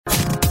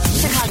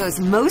Chicago's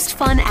most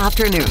fun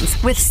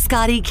afternoons with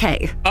Scotty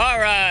K. All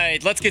right,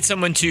 let's get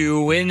someone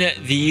to win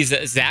these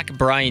Zach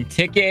Bryan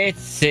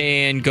tickets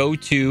and go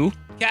to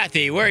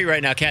Kathy. Where are you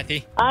right now,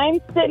 Kathy?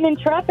 I'm sitting in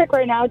traffic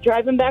right now,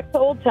 driving back to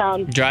Old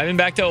Town. Driving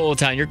back to Old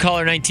Town. You're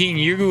caller 19.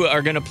 You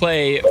are going to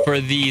play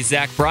for the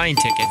Zach Bryan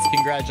tickets.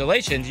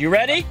 Congratulations. You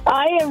ready?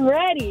 I am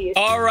ready.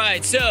 All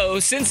right, so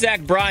since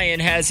Zach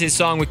Bryan has his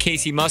song with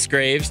Casey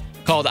Musgraves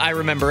called I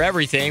Remember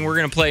Everything, we're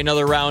going to play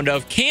another round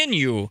of Can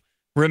You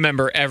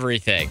Remember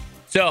Everything?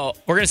 So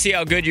we're going to see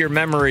how good your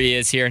memory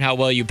is here and how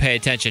well you pay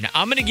attention.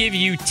 I'm going to give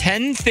you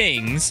 10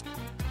 things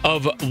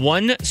of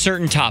one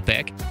certain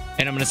topic,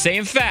 and I'm going to say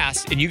them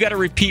fast, and you got to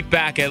repeat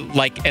back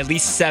at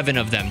least 7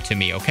 of them to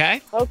me,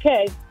 okay?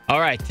 Okay. All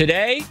right,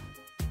 today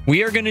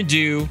we are going to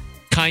do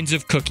kinds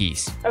of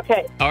cookies.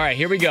 Okay. All right,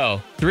 here we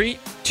go. 3,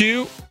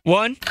 2,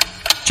 1.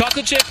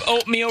 Chocolate chip,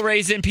 oatmeal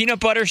raisin, peanut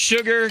butter,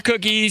 sugar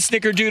cookies,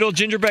 snickerdoodle,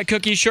 gingerbread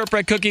cookies,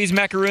 shortbread cookies,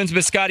 macaroons,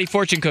 biscotti,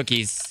 fortune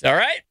cookies. All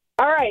right?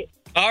 All right.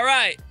 All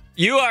right.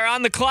 You are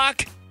on the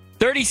clock.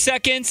 30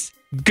 seconds.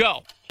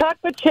 Go.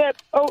 Chocolate chip,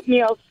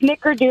 oatmeal,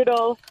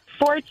 snickerdoodle,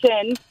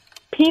 fortune,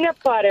 peanut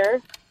butter,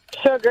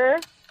 sugar.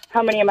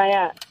 How many am I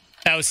at?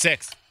 That was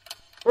 6.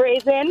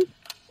 Raisin.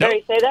 Did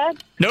I say that?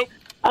 Nope.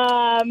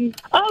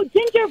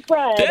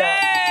 Gingerbread. Hey,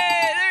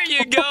 there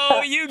you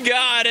go. You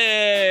got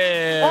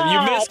it.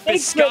 You missed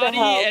thanks for the biscotti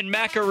help. and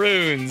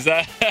macaroons.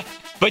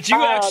 But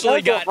you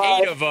actually those got were 8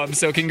 hard. of them,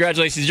 so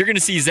congratulations. You're going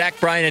to see Zach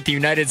Bryan at the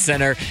United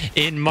Center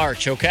in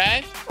March,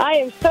 okay? I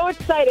am so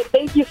excited.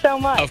 Thank you so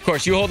much. Of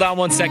course. You hold on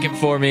 1 second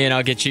for me, and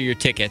I'll get you your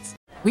tickets.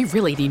 We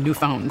really need new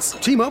phones.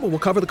 T-Mobile will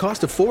cover the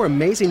cost of 4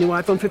 amazing new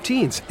iPhone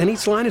 15s, and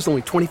each line is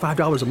only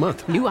 $25 a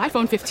month. New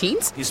iPhone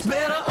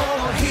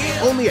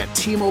 15s? Only at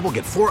T-Mobile,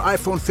 get 4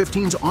 iPhone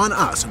 15s on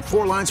us and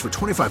 4 lines for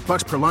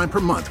 $25 per line per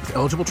month with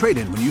eligible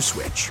trade-in when you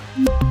switch.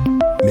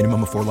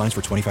 Minimum of 4 lines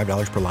for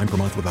 $25 per line per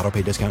month with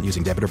autopay discount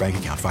using debit or bank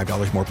account.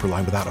 $5 more per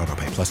line without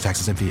autopay, plus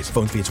taxes and fees.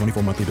 Phone fee at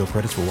 24 monthly bill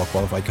credits for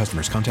well-qualified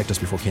customers. Contact us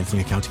before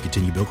canceling account to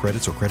continue bill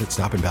credits or credit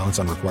stop and balance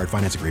on required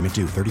finance agreement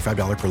due.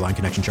 $35 per line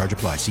connection charge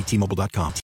applies. See T-Mobile.com.